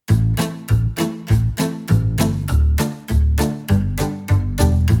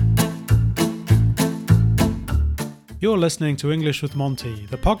You're listening to English with Monty,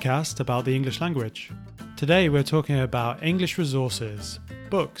 the podcast about the English language. Today we're talking about English resources,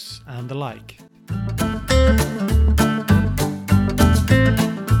 books, and the like.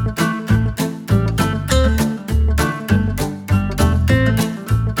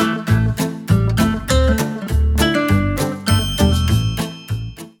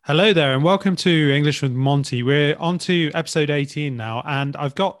 Hello there and welcome to English with Monty. We're on to episode 18 now, and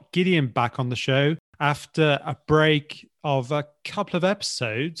I've got Gideon back on the show after a break of a couple of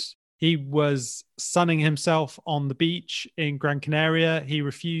episodes. He was sunning himself on the beach in Gran Canaria. He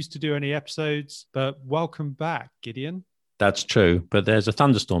refused to do any episodes, but welcome back, Gideon. That's true, but there's a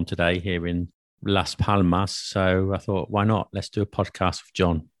thunderstorm today here in Las Palmas, so I thought, why not? Let's do a podcast with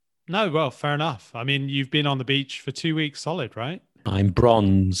John. No, well, fair enough. I mean, you've been on the beach for 2 weeks solid, right? I'm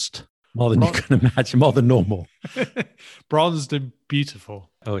bronzed, more than you can imagine, more than normal. Bronzed and beautiful.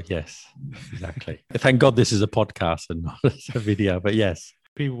 Oh, yes, exactly. Thank God this is a podcast and not a video, but yes.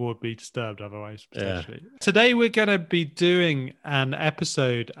 People would be disturbed otherwise, potentially. Yeah. Today, we're going to be doing an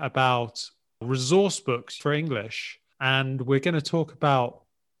episode about resource books for English. And we're going to talk about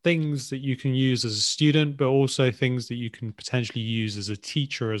things that you can use as a student, but also things that you can potentially use as a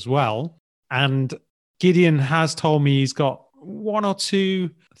teacher as well. And Gideon has told me he's got one or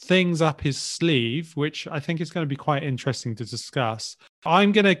two things up his sleeve, which I think is going to be quite interesting to discuss.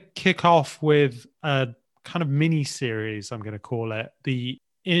 I'm going to kick off with a kind of mini series, I'm going to call it, the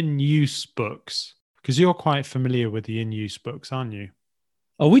in-use books, because you're quite familiar with the in-use books, aren't you?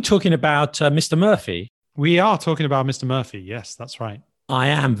 Are we talking about Mr. Murphy? We are talking about Mr. Murphy. Yes, that's right. I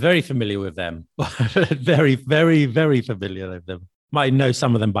am very familiar with them. Very, very, very familiar with them. Might know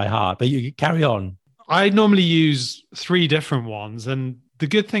some of them by heart, but you carry on. I normally use 3 different ones. And the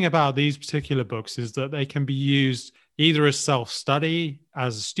good thing about these particular books is that they can be used either as self-study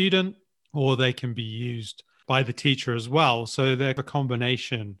as a student, or they can be used by the teacher as well. So they're a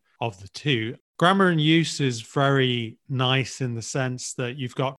combination of the two. Grammar and Use is very nice in the sense that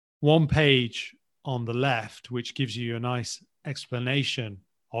you've got one page on the left, which gives you a nice explanation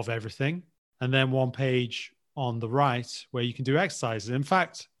of everything. And then one page on the right where you can do exercises. In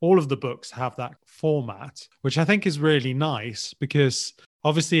fact, all of the books have that format, which I think is really nice because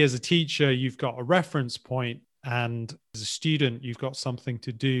obviously as a teacher, you've got a reference point, and as a student, you've got something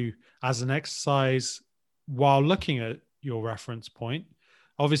to do as an exercise while looking at your reference point.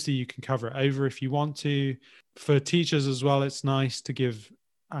 Obviously, you can cover it over if you want to. For teachers as well, it's nice to give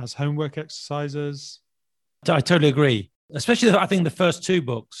as homework exercises. I totally agree. Especially, I think the first 2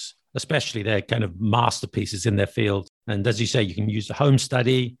 books, especially, they're kind of masterpieces in their field. And as you say, you can use the home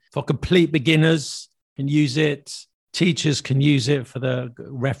study for complete beginners, can use it. Teachers can use it for the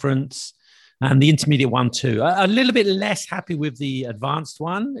reference, and the intermediate one too. A little bit less happy with the advanced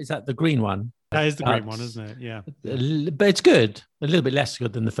one. Is that the green one? That is the green one, isn't it? Yeah. But it's good. A little bit less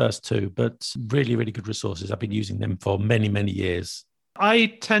good than the first 2, but really, really good resources. I've been using them for many, many years.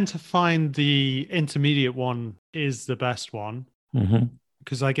 I tend to find the intermediate one is the best one. Mm-hmm.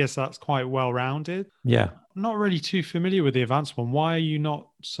 Because I guess that's quite well-rounded. Yeah. I'm not really too familiar with the advanced one. Why are you not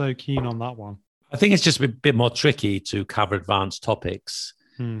so keen on that one? I think it's just a bit more tricky to cover advanced topics.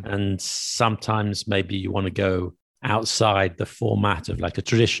 And sometimes maybe you want to go outside the format of like a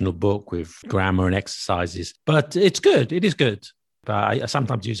traditional book with grammar and exercises. But it's good. It is good. But I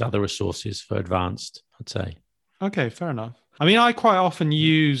sometimes use other resources for advanced, I'd say. Okay, fair enough. I mean, I quite often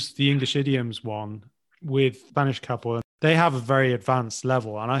use the English idioms one with Spanish couple. They have a very advanced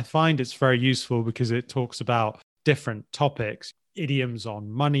level, and I find it's very useful because it talks about different topics, idioms on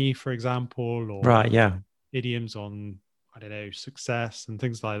money, for example, or right, yeah, idioms on, I don't know, success and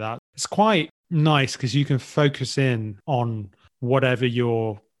things like that. It's quite nice because you can focus in on whatever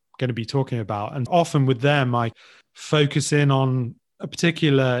you're going to be talking about. And often with them, I focus in on a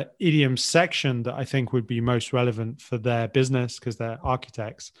particular idiom section that I think would be most relevant for their business because they're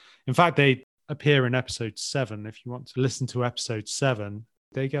architects. In fact, they appear in episode 7. If you want to listen to episode 7,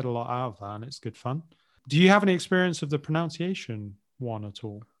 they get a lot out of that and it's good fun. Do you have any experience of the pronunciation one at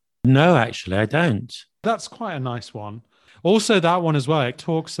all? No, actually, I don't. That's quite a nice one. Also, that one as well, it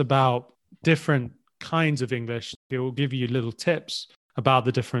talks about different kinds of English. It will give you little tips about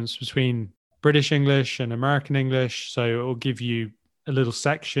the difference between British English and American English. So it will give you a little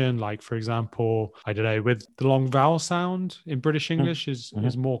section, like, for example, I don't know, with the long vowel sound in British English is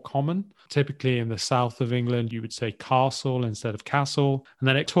more common. Typically in the south of England, you would say castle instead of castle. And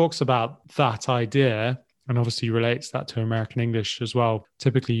then it talks about that idea and obviously relates that to American English as well,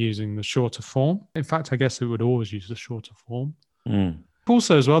 typically using the shorter form. In fact, I guess it would always use the shorter form.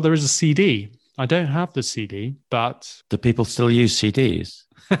 Also as well, there is a CD. I don't have the CD, but... Do people still use CDs?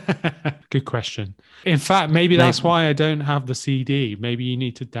 Good question. In fact, maybe that's why I don't have the CD. Maybe you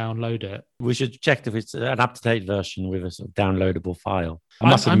need to download it. We should check if it's an up-to-date version with a sort of downloadable file. I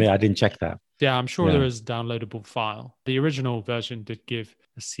must admit, I didn't check that. Yeah, I'm sure there is a downloadable file. The original version did give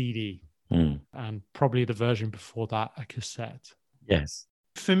a CD and probably the version before that, a cassette. Yes.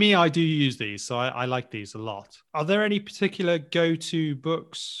 For me, I do use these, so I like these a lot. Are there any particular go-to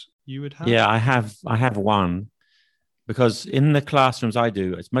books you would have? Yeah, I have one. Because in the classrooms I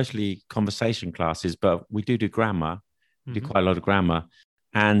do, it's mostly conversation classes, but we do grammar. We do quite a lot of grammar.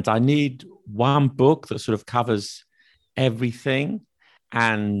 And I need one book that sort of covers everything.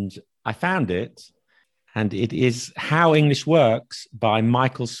 And I found it. And it is How English Works by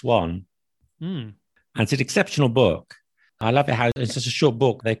Michael Swan. And it's an exceptional book. I love it how it's such a short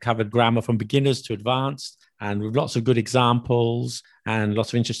book. They covered grammar from beginners to advanced and with lots of good examples and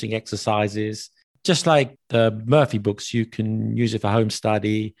lots of interesting exercises. Just like the Murphy books, you can use it for home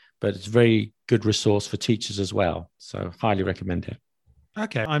study, but it's a very good resource for teachers as well. So highly recommend it.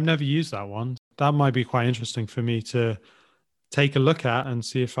 Okay, I've never used that one. That might be quite interesting for me to take a look at and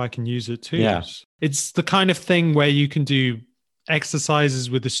see if I can use it too. Yeah. It's the kind of thing where you can do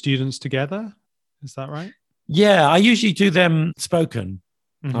exercises with the students together. Is that right? Yeah, I usually do them spoken.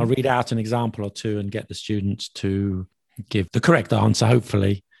 I'll read out an example or two and get the students to give the correct answer,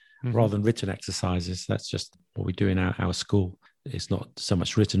 hopefully. Rather than written exercises. That's just what we do in our school. It's not so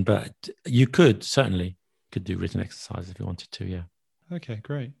much written, but you could do written exercises if you wanted to, yeah. Okay,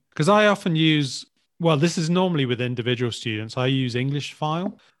 great. Because I often use, well, this is normally with individual students. I use English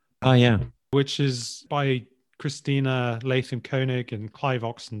File. Oh, yeah. Which is by Christina Latham Koenig and Clive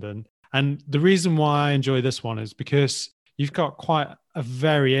Oxenden. And the reason why I enjoy this one is because you've got quite a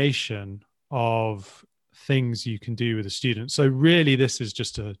variation of things you can do with a student. So really, this is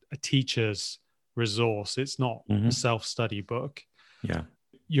just a teacher's resource. It's not a self-study book. Yeah.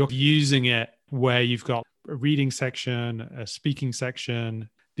 You're using it where you've got a reading section, a speaking section,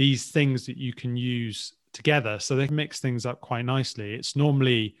 these things that you can use together. So they mix things up quite nicely. It's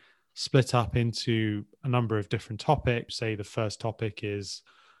normally split up into a number of different topics. Say the first topic is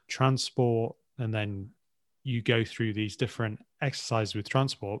transport, and then you go through these different exercises with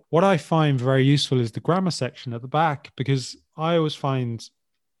transport. What I find very useful is the grammar section at the back, because I always find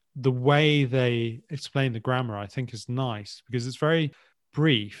the way they explain the grammar, I think, is nice because it's very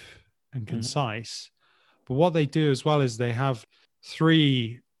brief and concise. But what they do as well is they have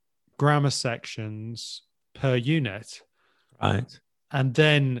 3 grammar sections per unit. Right. And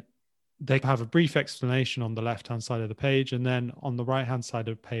then they have a brief explanation on the left-hand side of the page. And then on the right-hand side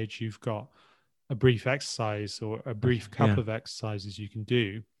of the page, you've got a brief exercise or a brief couple of exercises you can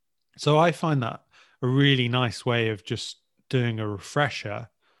do. So I find that a really nice way of just doing a refresher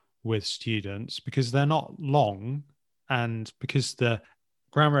with students because they're not long, and because the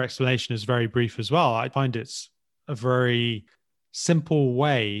grammar explanation is very brief as well. I find it's a very simple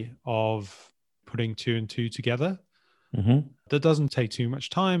way of putting 2 and 2 together. That doesn't take too much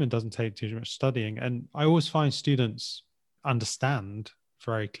time and doesn't take too much studying. And I always find students understand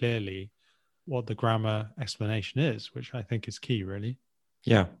very clearly what the grammar explanation is, which I think is key, really.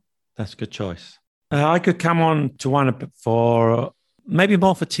 Yeah, that's a good choice. I could come on to one for maybe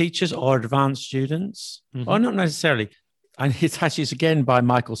more for teachers or advanced students, or not necessarily. And it's again by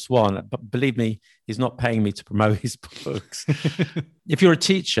Michael Swan, but believe me, he's not paying me to promote his books. If you're a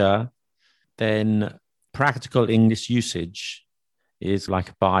teacher, then practical English usage is like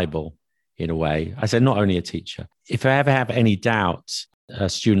a Bible in a way. I say not only a teacher. If I ever have any doubt, a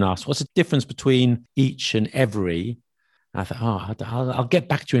student asks, what's the difference between each and every? And I thought, I'll get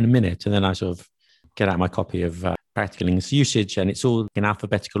back to you in a minute. And then I sort of get out my copy of Practical English Usage, and it's all in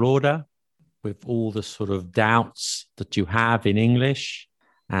alphabetical order with all the sort of doubts that you have in English,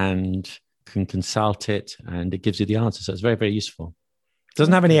 and can consult it, and it gives you the answer. So it's very, very useful. It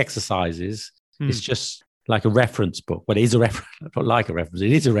doesn't have any exercises. It's just like a reference book. Well, it is a reference, not like a reference.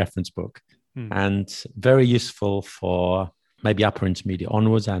 It is a reference book, and very useful for maybe upper intermediate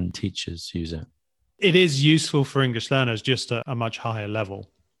onwards, and teachers use it. It is useful for English learners, just at a much higher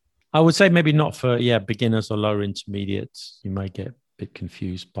level. I would say maybe not for beginners or lower intermediates. You might get a bit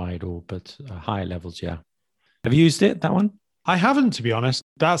confused by it all, but higher levels, yeah. Have you used it, that one? I haven't, to be honest.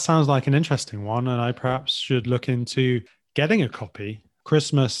 That sounds like an interesting one, and I perhaps should look into getting a copy.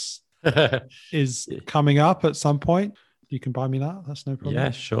 Christmas is coming up at some point. You can buy me that. That's no problem.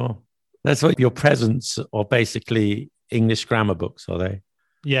 Yeah, sure. That's what your presents are, basically English grammar books, are they?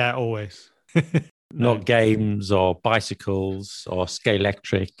 Yeah, always. Not games or bicycles or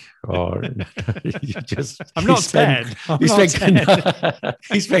Scalextric or you just. I'm not 10.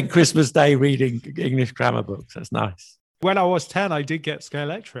 He spent Christmas Day reading English grammar books. That's nice. When I was 10, I did get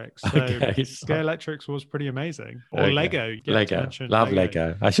Scalextric. So Okay. Scalextric was pretty amazing. Or Okay. Lego. You get to Lego. mention Love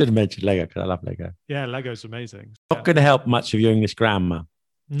Lego. I should have mentioned Lego because I love Lego. Yeah, Lego's amazing. Not going to help much of your English grammar.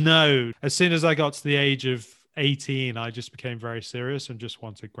 No. As soon as I got to the age of 18, I just became very serious and just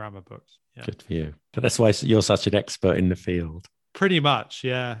wanted grammar books. Yeah. Good for you. But that's why you're such an expert in the field. Pretty much,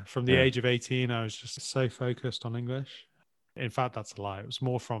 yeah. From the age of 18, I was just so focused on English. In fact, that's a lie. It was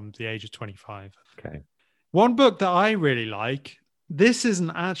more from the age of 25. Okay. One book that I really like, this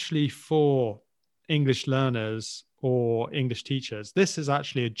isn't actually for English learners or English teachers. This is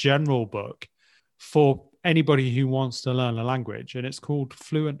actually a general book for anybody who wants to learn a language, and it's called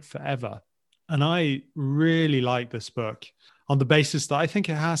Fluent Forever. And I really like this book on the basis that I think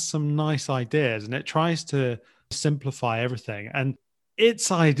it has some nice ideas and it tries to simplify everything. And its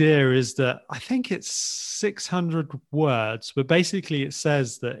idea is that I think it's 600 words, but basically it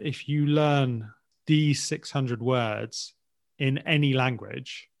says that if you learn these 600 words in any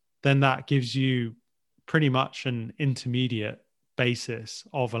language, then that gives you pretty much an intermediate basis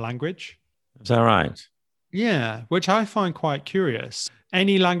of a language. Is that right? Yeah, which I find quite curious.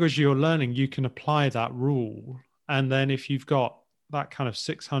 Any language you're learning, you can apply that rule. And then if you've got that kind of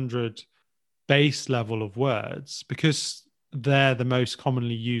 600 base level of words, because they're the most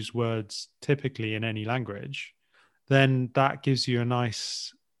commonly used words typically in any language, then that gives you a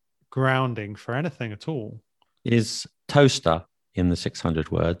nice grounding for anything at all. Is toaster in the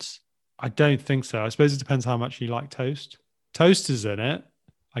 600 words? I don't think so. I suppose it depends how much you like toast. Toast is in it,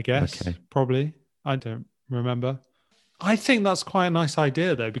 I guess. Okay. Probably. I don't remember. I think that's quite a nice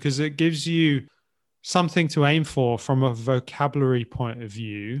idea, though, because it gives you something to aim for from a vocabulary point of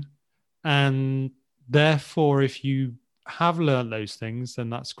view. And therefore, if you have learned those things, then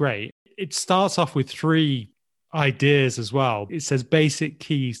that's great. It starts off with 3 ideas as well. It says basic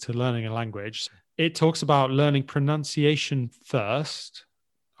keys to learning a language. It talks about learning pronunciation first,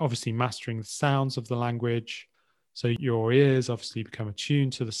 obviously mastering the sounds of the language. So your ears obviously become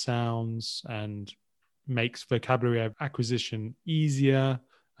attuned to the sounds and makes vocabulary acquisition easier.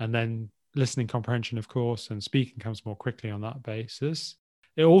 And then listening comprehension, of course, and speaking comes more quickly on that basis.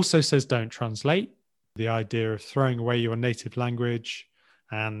 It also says don't translate, the idea of throwing away your native language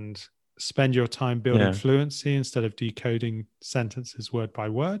and spend your time building fluency instead of decoding sentences word by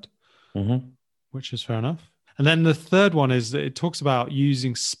word, which is fair enough. And then the third one is that it talks about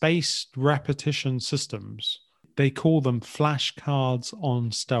using spaced repetition systems. They call them flashcards on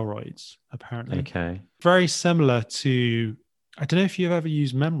steroids, apparently. Okay. Very similar to, I don't know if you've ever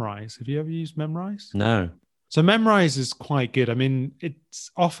used Memrise. Have you ever used Memrise? No. So Memrise is quite good. I mean, it's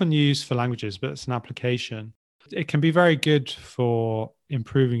often used for languages, but it's an application. It can be very good for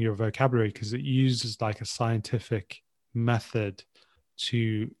improving your vocabulary because it uses like a scientific method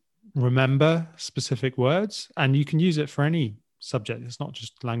to remember specific words. And you can use it for any subject. It's not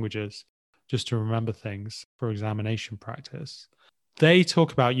just languages, just to remember things for examination practice. They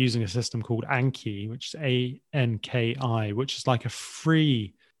talk about using a system called Anki, which is ANKI, which is like a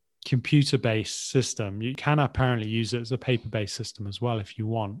free computer-based system. You can apparently use it as a paper-based system as well if you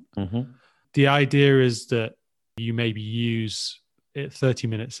want. The idea is that you maybe use it 30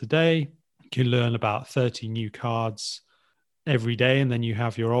 minutes a day. You can learn about 30 new cards every day, and then you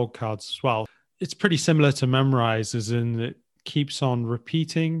have your old cards as well. It's pretty similar to Memrise, as in it keeps on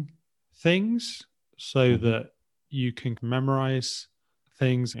repeating things so that you can memorize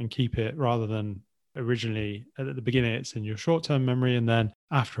things and keep it, rather than originally at the beginning it's in your short-term memory and then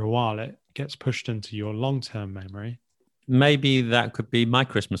after a while it gets pushed into your long-term memory. Maybe that could be my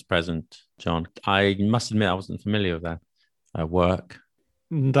Christmas present, John. I must admit I wasn't familiar with that at work.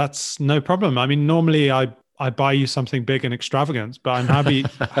 That's no problem. I mean, normally I buy you something big and extravagant, but I'm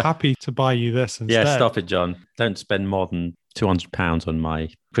happy to buy you this instead. Yeah, stop it, John. Don't spend more than £200 on my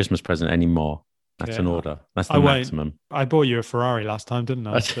Christmas present anymore. That's an order. That's the maximum. I bought you a Ferrari last time, didn't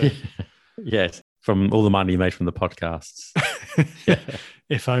I? So. Yes, from all the money you made from the podcasts.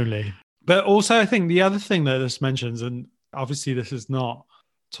 If only. But also, I think the other thing that this mentions, and obviously this is not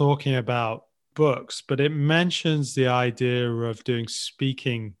talking about books, but it mentions the idea of doing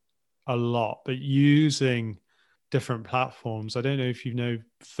speaking a lot, but using different platforms. I don't know if you know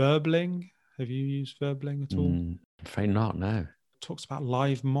Verbling. Have you used Verbling at all? I'm afraid not, no. Talks about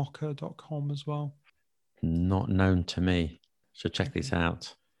livemocker.com as well. Not known to me. Should check these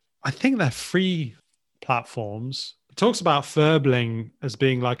out. I think they're free platforms. It talks about Verbling as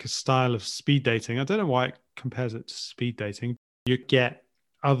being like a style of speed dating. I don't know why it compares it to speed dating. You get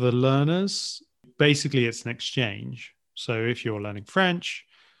other learners. Basically, it's an exchange. So if you're learning French,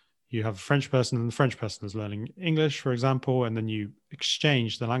 you have a French person and the French person is learning English, for example, and then you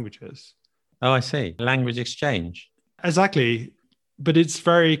exchange the languages. Oh, I see. Language exchange. Exactly. But it's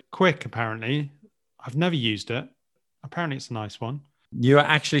very quick, apparently. I've never used it. Apparently, it's a nice one. You're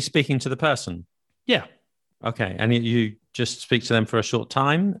actually speaking to the person. Yeah. Okay. And you just speak to them for a short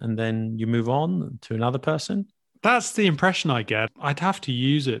time and then you move on to another person? That's the impression I get. I'd have to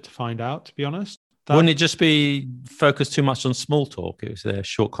use it to find out, to be honest. Wouldn't it just be focused too much on small talk? It was their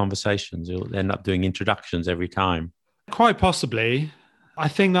short conversations. You'll end up doing introductions every time. Quite possibly. I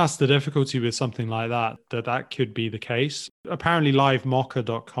think that's the difficulty with something like that, that could be the case. Apparently,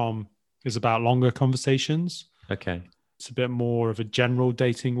 livemocha.com is about longer conversations. Okay. It's a bit more of a general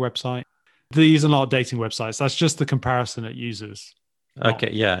dating website. These are not dating websites. That's just the comparison it uses. Okay.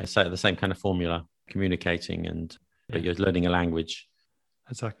 Yeah. It's like the same kind of formula, communicating but you're learning a language.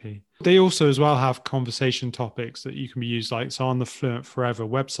 Exactly. They also as well have conversation topics that you can be used like, so on the Fluent Forever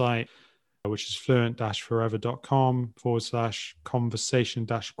website, which is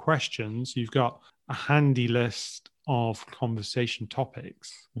fluent-forever.com/conversation-questions, you've got a handy list of conversation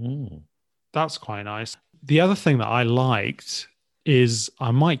topics. That's quite nice. The other thing that I liked is,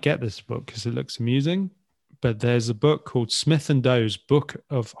 I might get this book because it looks amusing, but there's a book called Smith and Doe's Book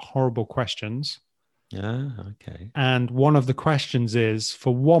of Horrible Questions. Yeah, okay. And one of the questions is,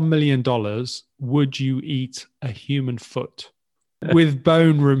 for $1 million, would you eat a human foot with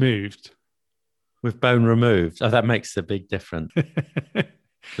bone removed? With bone removed? Oh, that makes a big difference.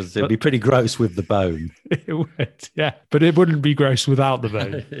 Because it'd be pretty gross with the bone. It would, yeah. But it wouldn't be gross without the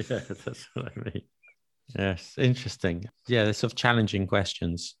bone. Yeah, that's what I mean. Yes, interesting. Yeah, they're sort of challenging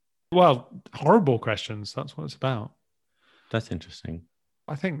questions. Well, horrible questions. That's what it's about. That's interesting.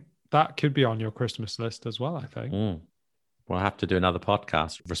 I think that could be on your Christmas list as well, I think. We'll have to do another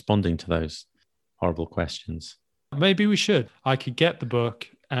podcast responding to those horrible questions. Maybe we should. I could get the book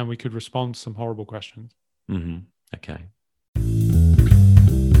and we could respond to some horrible questions. Okay.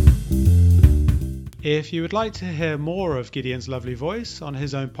 If you would like to hear more of Gideon's lovely voice on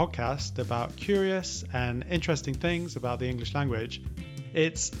his own podcast about curious and interesting things about the English language,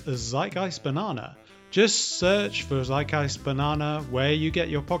 it's Zeitgeist Banana. Just search for Zeitgeist Banana where you get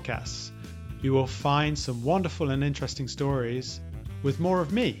your podcasts. You will find some wonderful and interesting stories with more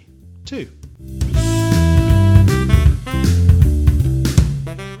of me, too.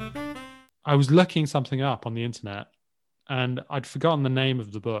 I was looking something up on the internet and I'd forgotten the name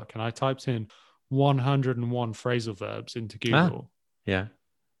of the book, and I typed in 101 phrasal verbs into Google. Yeah.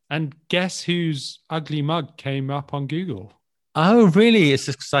 And guess whose ugly mug came up on Google? Oh, really? It's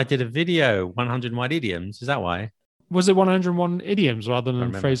just because I did a video, 101 idioms. Is that why? Was it 101 idioms rather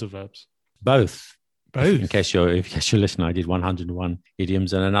than phrasal verbs? Both. Both. In case you're listening, I did 101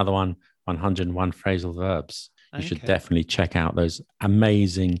 idioms and another one, 101 phrasal verbs. You should definitely check out those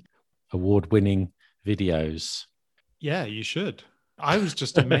amazing award-winning videos. Yeah, you should. I was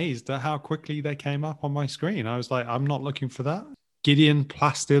just amazed at how quickly they came up on my screen. I was like, I'm not looking for that. Gideon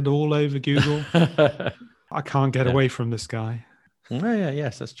plastered all over Google. I can't get away from this guy. Oh, yeah,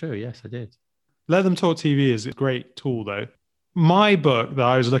 yes, that's true. Yes, I did. Let Them Talk TV is a great tool, though. My book that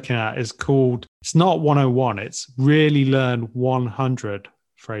I was looking at is called, it's not 101, it's Really Learn 100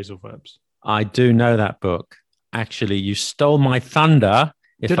 Phrasal Verbs. I do know that book. Actually, you stole my thunder,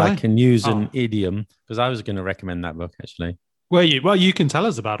 if I can use an idiom, because I was going to recommend that book, actually. Well, you can tell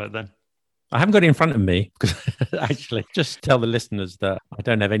us about it then. I haven't got it in front of me because actually, just tell the listeners that I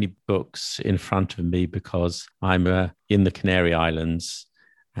don't have any books in front of me because I'm in the Canary Islands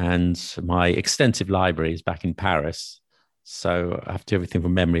and my extensive library is back in Paris. So I have to do everything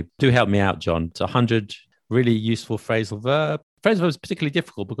from memory. Do help me out, John. It's 100 really useful phrasal verb. Phrasal verb is particularly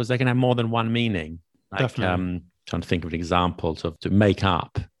difficult because they can have more than one meaning. Like, Definitely. Trying to think of an example to make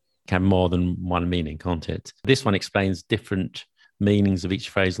up can have more than one meaning, can't it? This one explains different meanings of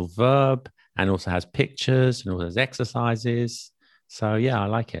each phrasal verb and also has pictures and also has exercises. So yeah, I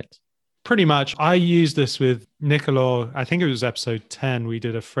like it. Pretty much. I used this with Nicola. I think it was episode 10. We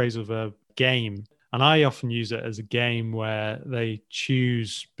did a phrasal verb game. And I often use it as a game where they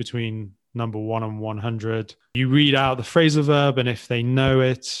choose between number 1 and 100. You read out the phrasal verb, and if they know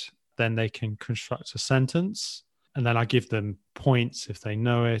it, then they can construct a sentence. And then I give them points if they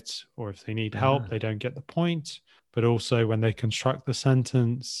know it, or if they need help, they don't get the point. But also when they construct the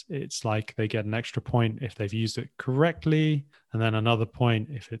sentence, it's like they get an extra point if they've used it correctly, and then another point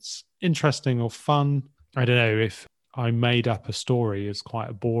if it's interesting or fun. I don't know, if I made up a story is quite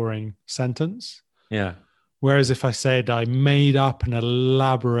a boring sentence. Yeah. Whereas if I said I made up an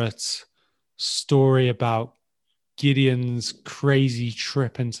elaborate story about Gideon's crazy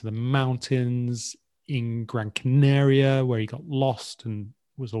trip into the mountains in Gran Canaria, where he got lost and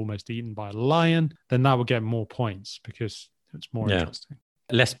was almost eaten by a lion, then that would get more points because it's more interesting.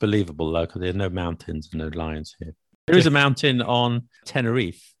 Less believable, though, because there are no mountains and no lions here. There is a mountain on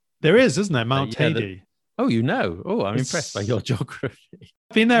Tenerife. There is, isn't there? Mount Yeah, Teide. Oh, you know. Oh, I'm It's- impressed by your geography.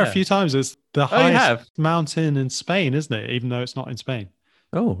 I've been there a Yeah. few times. It's the Oh, you highest have? mountain in Spain, isn't it? Even though it's not in Spain.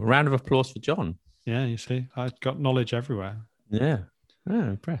 Oh, a round of applause for John. Yeah, you see, I've got knowledge everywhere. Yeah. Oh,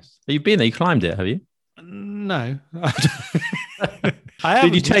 impressed. You've been there. You climbed it, have you? No. I Did you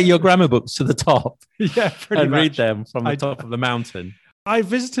haven't. take your grammar books to the top Yeah, pretty and much. read them from the I- top of the mountain? I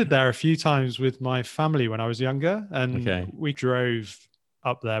visited there a few times with my family when I was younger, and Okay. we drove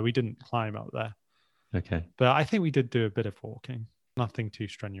up there. We didn't climb up there, Okay. but I think we did do a bit of walking. Nothing too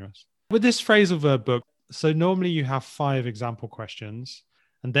strenuous. With this phrasal verb book, so normally you have 5 example questions,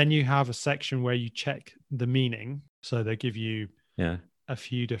 and then you have a section where you check the meaning. So they give you Yeah. a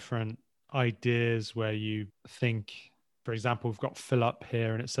few different ideas where you think, for example, we've got fill up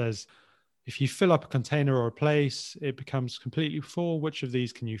here, and it says, if you fill up a container or a place, it becomes completely full. Which of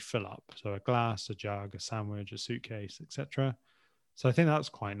these can you fill up? So a glass, a jug, a sandwich, a suitcase, etc. So I think that's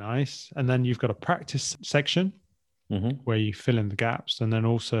quite nice. And then you've got a practice section Mm-hmm. where you fill in the gaps, and then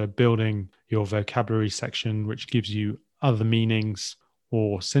also building your vocabulary section, which gives you other meanings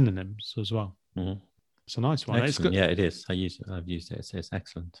or synonyms as well. Mhm. It's a nice one. It's Excellent. good. Yeah, it is. I've used it. It's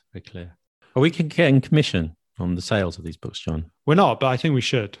excellent. Very clear. Are we getting commission on the sales of these books, John? We're not, but I think we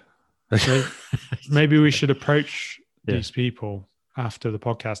should. Maybe we should approach Yeah. these people after the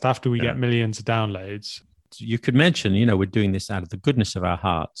podcast, after we Yeah. get millions of downloads. You could mention, we're doing this out of the goodness of our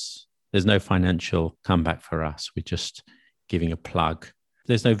hearts. There's no financial comeback for us. We're just giving a plug.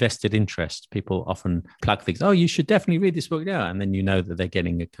 There's no vested interest. People often plug things. Oh, you should definitely read this book now. And then you know that they're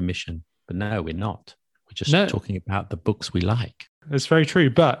getting a commission. But no, we're not. We're just No. talking about the books we like. It's very true.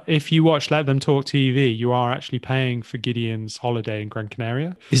 But if you watch Let Them Talk TV, you are actually paying for Gideon's holiday in Gran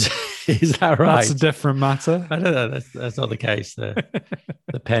Canaria. Is that right? That's a different matter. I don't know. That's not the case. The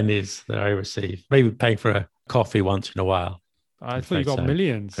pennies that I receive, maybe paying for a coffee once in a while. I I'm thought you afraid got so.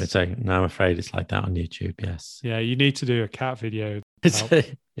 millions. I'd say, no, I'm afraid it's like that on YouTube. Yes. Yeah, you need to do a cat video.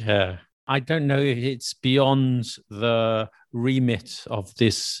 Yeah. I don't know if it's beyond the remit of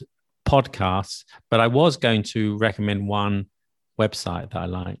this podcast, but I was going to recommend one website that I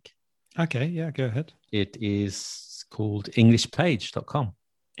like. Okay, yeah, go ahead. It is called EnglishPage.com.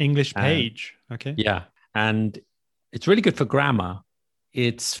 English page. Okay. Yeah. And it's really good for grammar.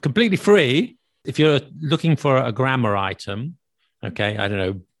 It's completely free. If you're looking for a grammar item, okay, I don't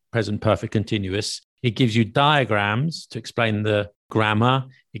know, present perfect continuous, it gives you diagrams to explain the grammar.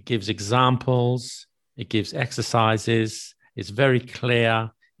 It gives examples. It gives exercises. It's very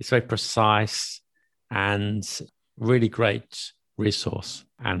clear. It's very precise and really great resource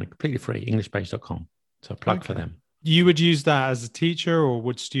and completely free, EnglishPage.com. So plug for them. You would use that as a teacher, or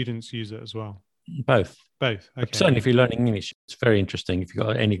would students use it as well? Both. Both. But Okay. certainly if you're learning English, it's very interesting if you've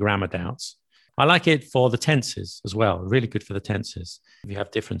got any grammar doubts. I like it for the tenses as well. Really good for the tenses. If you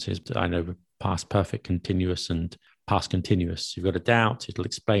have differences, I know past perfect continuous and past continuous. You've got a doubt, it'll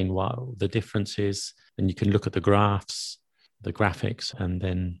explain what the difference is. Then you can look at the graphs, the graphics, and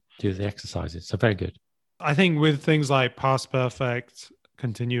then do the exercises. So very good. I think with things like past perfect,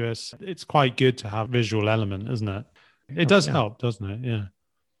 continuous, it's quite good to have visual element, isn't it? It does yeah. help, doesn't it? Yeah.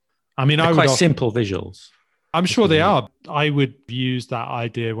 I mean, They're I would quite often- simple visuals. I'm sure they Yeah. are. I would use that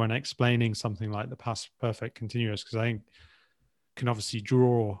idea when explaining something like the past perfect continuous, because I think you can obviously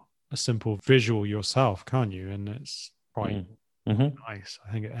draw a simple visual yourself, can't you? And it's quite Mhm. nice.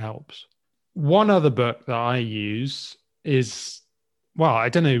 I think it helps. One other book that I use is, well, I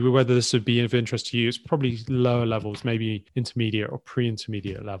don't know whether this would be of interest to you. It's probably lower levels, maybe intermediate or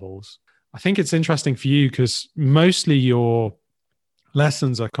pre-intermediate levels. I think it's interesting for you because mostly your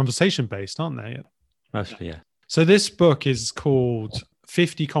lessons are conversation based, aren't they? Mostly, yeah. So this book is called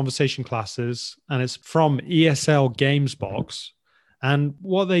 50 Conversation Classes, and it's from ESL Games Box. And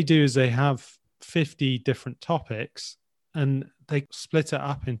what they do is they have 50 different topics and they split it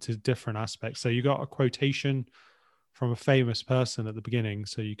up into different aspects. So you got a quotation from a famous person at the beginning,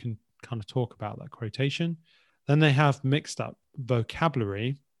 so you can kind of talk about that quotation. Then they have mixed up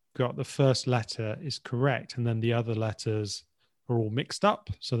vocabulary. Got the first letter is correct, and then the other letters are all mixed up,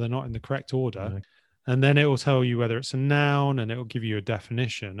 so they're not in the correct order. Right. And then it will tell you whether it's a noun, and it will give you a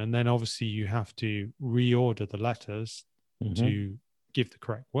definition. And then obviously you have to reorder the letters Mhm. to give the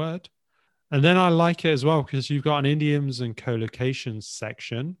correct word. And then I like it as well because you've got an idioms and collocations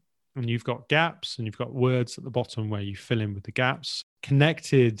section, and you've got gaps, and you've got words at the bottom where you fill in with the gaps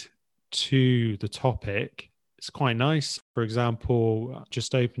connected to the topic. It's quite nice. For example, I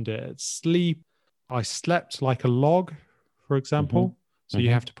just opened it at sleep. I slept like a log, for example. So you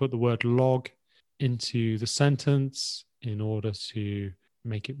Mhm. have to put the word log into the sentence in order to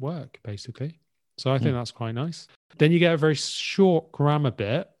make it work, basically. So I think that's quite nice. Then you get a very short grammar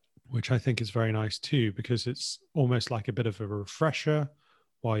bit, which I think is very nice too, because it's almost like a bit of a refresher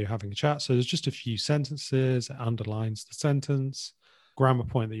while you're having a chat. So there's just a few sentences, it underlines the sentence, grammar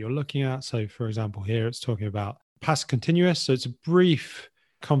point that you're looking at. So for example, here it's talking about past continuous. So it's a brief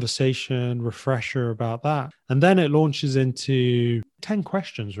conversation, refresher about that. And then it launches into 10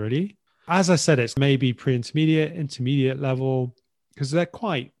 questions, really. As I said, it's maybe pre-intermediate, intermediate level, because they're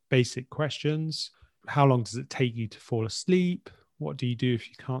quite basic questions. How long does it take you to fall asleep? What do you do if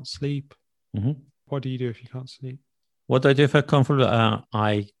you can't sleep? Mm-hmm. What do you do if you can't sleep? What do I do if I can't fall?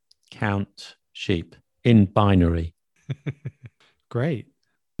 I count sheep in binary. Great.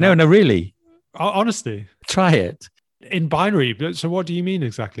 No, really. Honestly. Try it. In binary. So what do you mean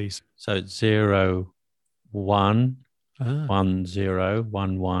exactly? So it's 0, 1, 1, 0,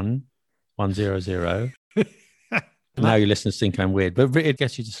 1, 1, 1, 0, 0. Now your listeners think I'm weird, but it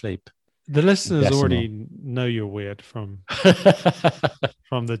gets you to sleep. The listeners already know you're weird from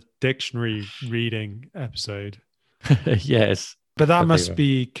the dictionary reading episode. Yes. But that must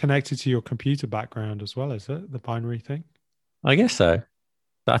be connected to your computer background as well, is it? The binary thing? I guess so.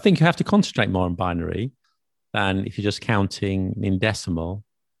 But I think you have to concentrate more on binary than if you're just counting in decimal.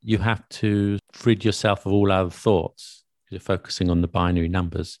 You have to rid yourself of all other thoughts. You're focusing on the binary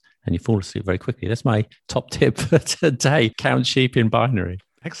numbers and you fall asleep very quickly. That's my top tip for today. Count sheep in binary.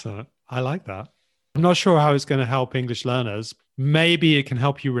 Excellent. I like that. I'm not sure how it's going to help English learners. Maybe it can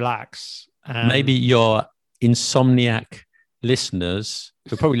help you relax. Maybe your insomniac listeners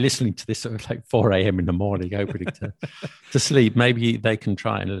who are probably listening to this at like 4 a.m. in the morning, hoping to sleep. Maybe they can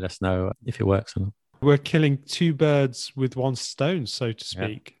try and let us know if it works or not. We're killing two birds with one stone, so to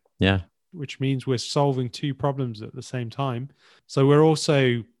speak. Yeah. Which means we're solving two problems at the same time. So we're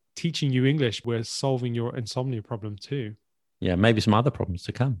also teaching you English. We're solving your insomnia problem too. Yeah, maybe some other problems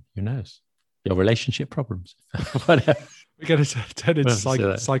to come. Who knows? Your relationship problems. Whatever. We're going to turn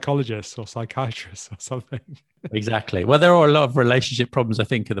into psychologists or psychiatrists or something. Exactly. Well, there are a lot of relationship problems, I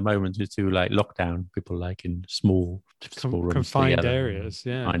think, at the moment due to like lockdown. People like in small rooms confined together. areas.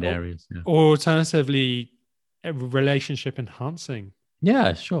 Yeah. Confined areas. Yeah. Or alternatively, relationship enhancing.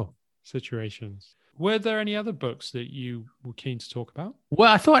 Yeah, sure. Situations. Were there any other books that you were keen to talk about?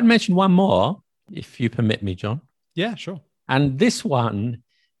 Well, I thought I'd mention one more, if you permit me, John. Yeah, sure. And this one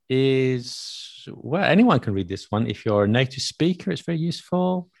is, well, anyone can read this one. If you're a native speaker, it's very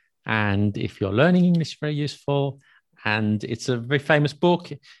useful. And if you're learning English, very useful. And it's a very famous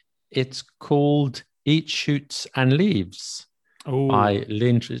book. It's called Eat, Shoots and Leaves by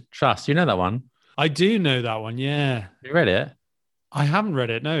Lynn Truss. You know that one? I do know that one, yeah. You read it? I haven't read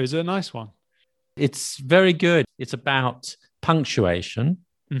it. No, is it a nice one? It's very good. It's about punctuation.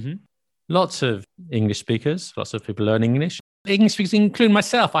 Mm-hmm. Lots of English speakers, lots of people learning English. English speakers, including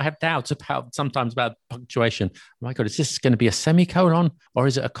myself, I have doubts sometimes about punctuation. Oh my God, is this going to be a semicolon or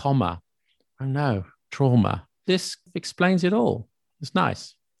is it a comma? Oh no, trauma. This explains it all. It's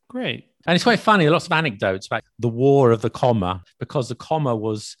nice. Great. And it's quite funny. Lots of anecdotes about the war of the comma. Because the comma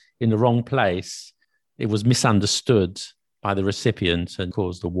was in the wrong place, it was misunderstood by the recipient and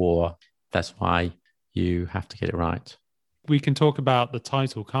caused the war. That's why you have to get it right. We can talk about the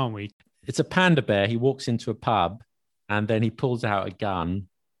title, can't we? It's a panda bear. He walks into a pub and then he pulls out a gun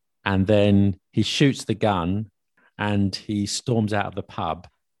and then he shoots the gun and he storms out of the pub.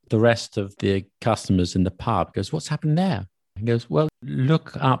 The rest of the customers in the pub goes, "What's happened there?" He goes, "Well,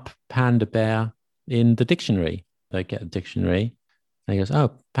 look up panda bear in the dictionary." They get a dictionary and he goes,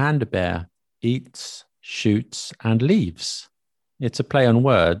 "Oh, panda bear eats, shoots and leaves." It's a play on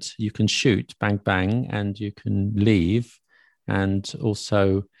words. You can shoot, bang, bang, and you can leave. And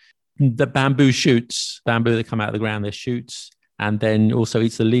also the bamboo shoots, bamboo that come out of the ground, they're shoots, and then also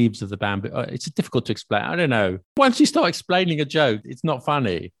eats the leaves of the bamboo. It's difficult to explain. I don't know. Once you start explaining a joke, it's not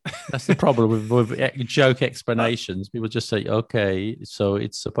funny. That's the problem with joke explanations. People just say, okay, so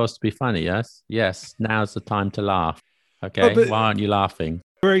it's supposed to be funny, yes? Yes, now's the time to laugh. Okay, why aren't you laughing?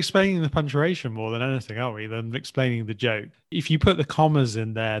 We're explaining the punctuation more than anything, aren't we? Than explaining the joke. If you put the commas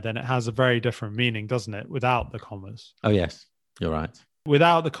in there, then it has a very different meaning, doesn't it? Without the commas. Oh, yes, you're right.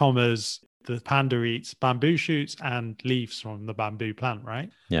 Without the commas, the panda eats bamboo shoots and leaves from the bamboo plant, right?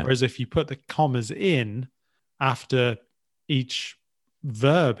 Yeah. Whereas if you put the commas in after each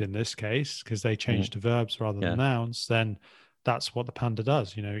verb in this case, because they changed to verbs rather than nouns, then that's what the panda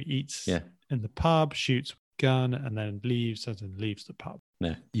does. You know, eats in the pub, shoots gun, and then leaves the pub.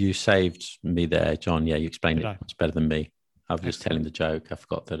 Yeah, you saved me there, John. Yeah, you explained it much better than me. I was just telling the joke. I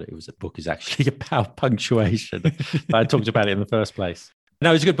forgot that the book is actually about punctuation. I talked about it in the first place.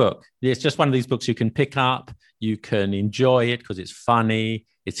 No, it's a good book. It's just one of these books you can pick up. You can enjoy it because it's funny.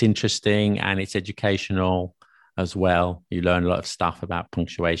 It's interesting and it's educational as well. You learn a lot of stuff about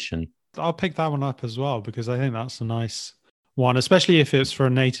punctuation. I'll pick that one up as well because I think that's a nice one, especially if it's for a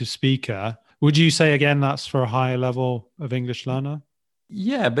native speaker. Would you say again that's for a higher level of English learner?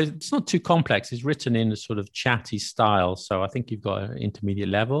 Yeah, but it's not too complex. It's written in a sort of chatty style. So I think you've got an intermediate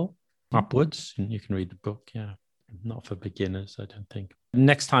level upwards and you can read the book. Yeah. Not for beginners, I don't think.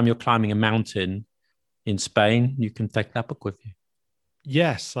 Next time you're climbing a mountain in Spain, you can take that book with you.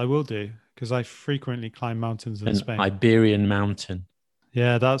 Yes, I will do because I frequently climb mountains in Spain. Iberian mountain.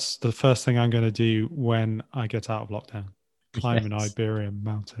 Yeah, that's the first thing I'm going to do when I get out of lockdown. Climb an Iberian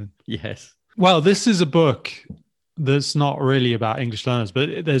mountain. Yes. Well, this is a book that's not really about English learners,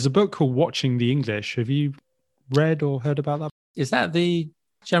 but there's a book called Watching the English. Have you read or heard about that? Is that the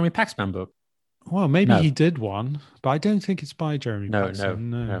Jeremy Paxman book? Well, maybe he did one, but I don't think it's by Jeremy Paxman.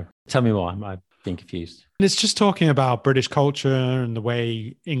 No. Tell me more. I'm being confused. And it's just talking about British culture and the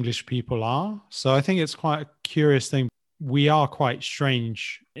way English people are. So I think it's quite a curious thing. We are quite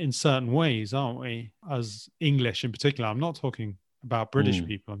strange in certain ways, aren't we? As English in particular. I'm not talking about British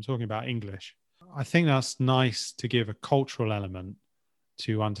people. I'm talking about English. I think that's nice to give a cultural element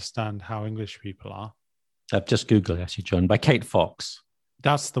to understand how English people are. I've just Googled it, actually, John, by Kate Fox.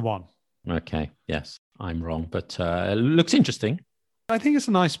 That's the one. Okay. Yes, I'm wrong, but it looks interesting. I think it's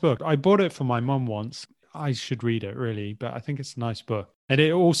a nice book. I bought it for my mum once. I should read it really, but I think it's a nice book. And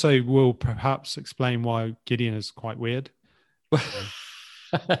it also will perhaps explain why Gideon is quite weird. I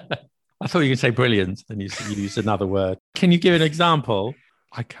thought you could say brilliant, and you used another word. Can you give an example?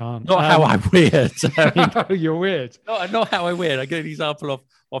 I can't. Not how I'm weird. No, you're weird. Not how I'm weird. I get an example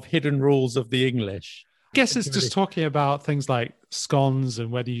of hidden rules of the English. I guess it's just talking about things like scones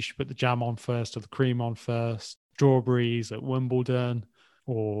and whether you should put the jam on first or the cream on first, strawberries at Wimbledon,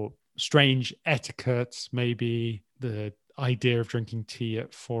 or strange etiquettes, maybe the idea of drinking tea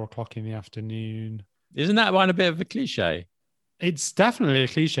at 4:00 in the afternoon. Isn't that one a bit of a cliche? It's definitely a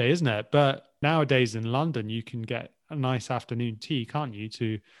cliche, isn't it? But nowadays in London, you can get a nice afternoon tea, can't you,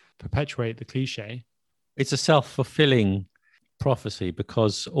 to perpetuate the cliche? It's a self-fulfilling prophecy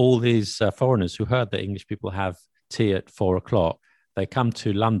because all these foreigners who heard that English people have tea at 4:00, they come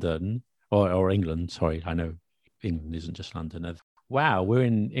to London or England. Sorry, I know England isn't just London. Wow, we're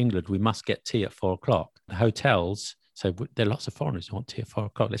in England. We must get tea at 4:00. The hotels, so there are lots of foreigners who want tea at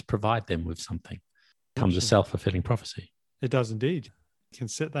 4:00. Let's provide them with something. It becomes a self-fulfilling prophecy. It does indeed. You can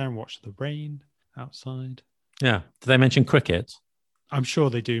sit there and watch the rain outside. Yeah. Do they mention cricket? I'm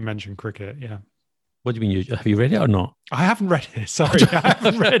sure they do mention cricket, yeah. What do you mean? Have you read it or not? I haven't read it. Sorry, I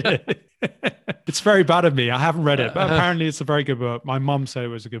haven't read it. It's very bad of me. I haven't read it, but apparently it's a very good book. My mum said it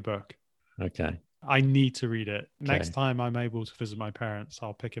was a good book. Okay. I need to read it. Okay. Next time I'm able to visit my parents,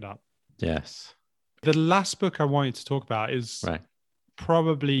 I'll pick it up. Yes. The last book I wanted to talk about is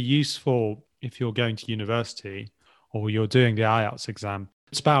probably useful if you're going to university or you're doing the IELTS exam.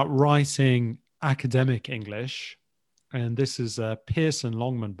 It's about writing academic English. And this is a Pearson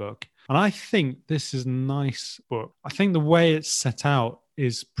Longman book. And I think this is a nice book. I think the way it's set out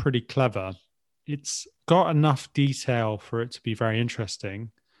is pretty clever. It's got enough detail for it to be very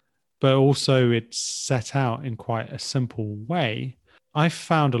interesting, but also it's set out in quite a simple way. I've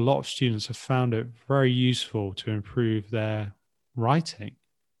found a lot of students have found it very useful to improve their writing,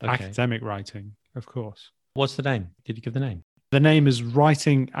 academic writing, of course. What's the name? Did you give the name? The name is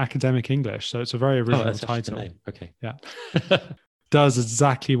Writing Academic English. So it's a very original title. The name. Okay. Yeah. Does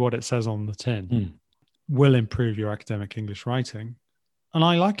exactly what it says on the tin. Will improve your academic English writing. And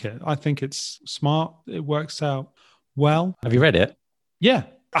I like it. I think it's smart. It works out well. Have you read it? Yeah.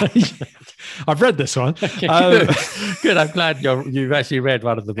 I've read this one. Okay, good. I'm glad you've actually read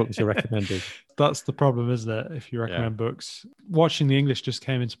one of the books you're recommending. That's the problem, isn't it? If you recommend books. Watching the English just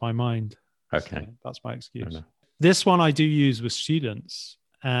came into my mind. Okay. So that's my excuse. This one I do use with students,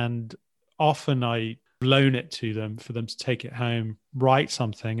 and often I loan it to them for them to take it home, write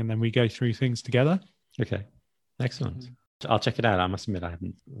something, and then we go through things together. Okay. Excellent. I'll check it out. I must admit I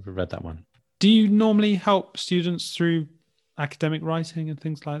haven't read that one. Do you normally help students through academic writing and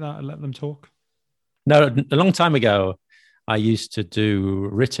things like that and let them talk? No, a long time ago, I used to do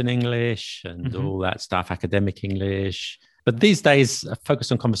written English and all that stuff, academic English. But these days, I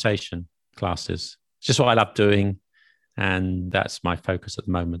focus on conversation classes. It's just what I love doing. And that's my focus at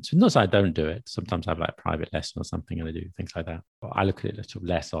the moment. So not that I don't do it. Sometimes I have like a private lesson or something and I do things like that. But I look at it a little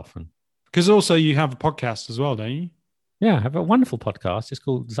less often. Because also you have a podcast as well, don't you? Yeah, I have a wonderful podcast. It's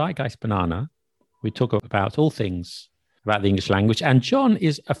called Zeitgeist Banana. We talk about all things about the English language. And John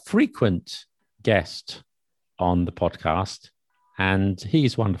is a frequent guest on the podcast. And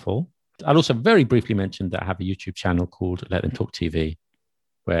he's wonderful. I'll also very briefly mention that I have a YouTube channel called Let Them Talk TV.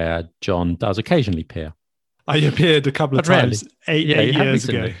 where John does occasionally appear. I appeared a couple of times eight years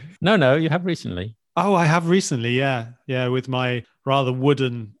ago. No, you have recently. Oh, I have recently, yeah. Yeah, with my rather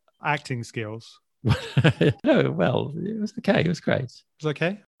wooden acting skills. No, well, it was okay. It was great. It was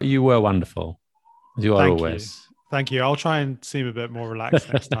okay? You were wonderful, as you are always. Thank you. I'll try and seem a bit more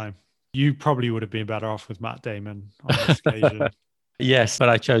relaxed next time. You probably would have been better off with Matt Damon on this occasion. Yes, but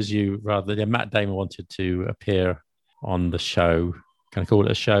I chose you rather than Matt Damon wanted to appear on the show. Can I call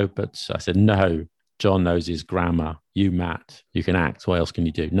it a show? But I said, no, John knows his grammar. You, Matt, you can act. What else can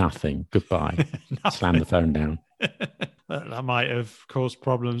you do? Nothing. Goodbye. Slam the phone down. That might have caused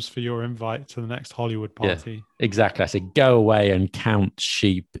problems for your invite to the next Hollywood party. Yeah, exactly. I said, go away and count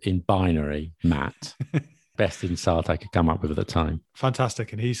sheep in binary, Matt. Best insult I could come up with at the time.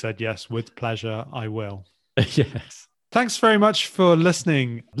 Fantastic. And he said, yes, with pleasure, I will. Yes. Thanks very much for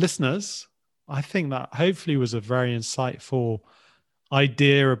listening, listeners. I think that hopefully was a very insightful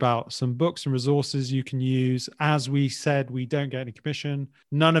idea about some books and resources you can use. As we said, we don't get any commission.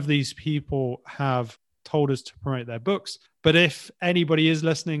 None of these people have told us to promote their books. But if anybody is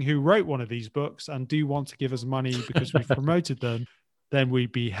listening who wrote one of these books and do want to give us money because we've promoted them, then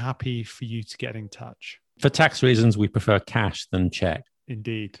we'd be happy for you to get in touch. For tax reasons, we prefer cash than check.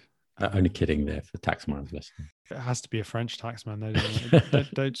 Indeed. Only kidding there for taxmans listening. It has to be a French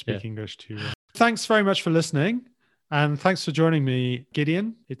taxman. Don't speak English too well. Thanks very much for listening. And thanks for joining me,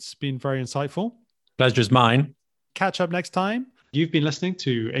 Gideon. It's been very insightful. Pleasure is mine. Catch up next time. You've been listening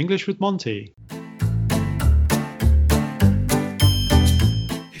to English with Monty.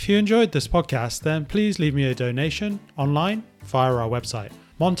 If you enjoyed this podcast, then please leave me a donation online via our website.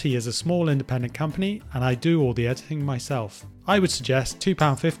 Monty is a small independent company and I do all the editing myself. I would suggest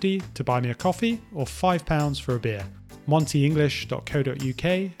 £2.50 to buy me a coffee or £5 for a beer.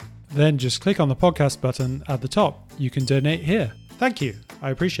 montyenglish.co.uk. Then just click on the podcast button at the top. You can donate here. Thank you. I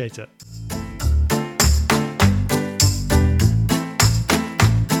appreciate it.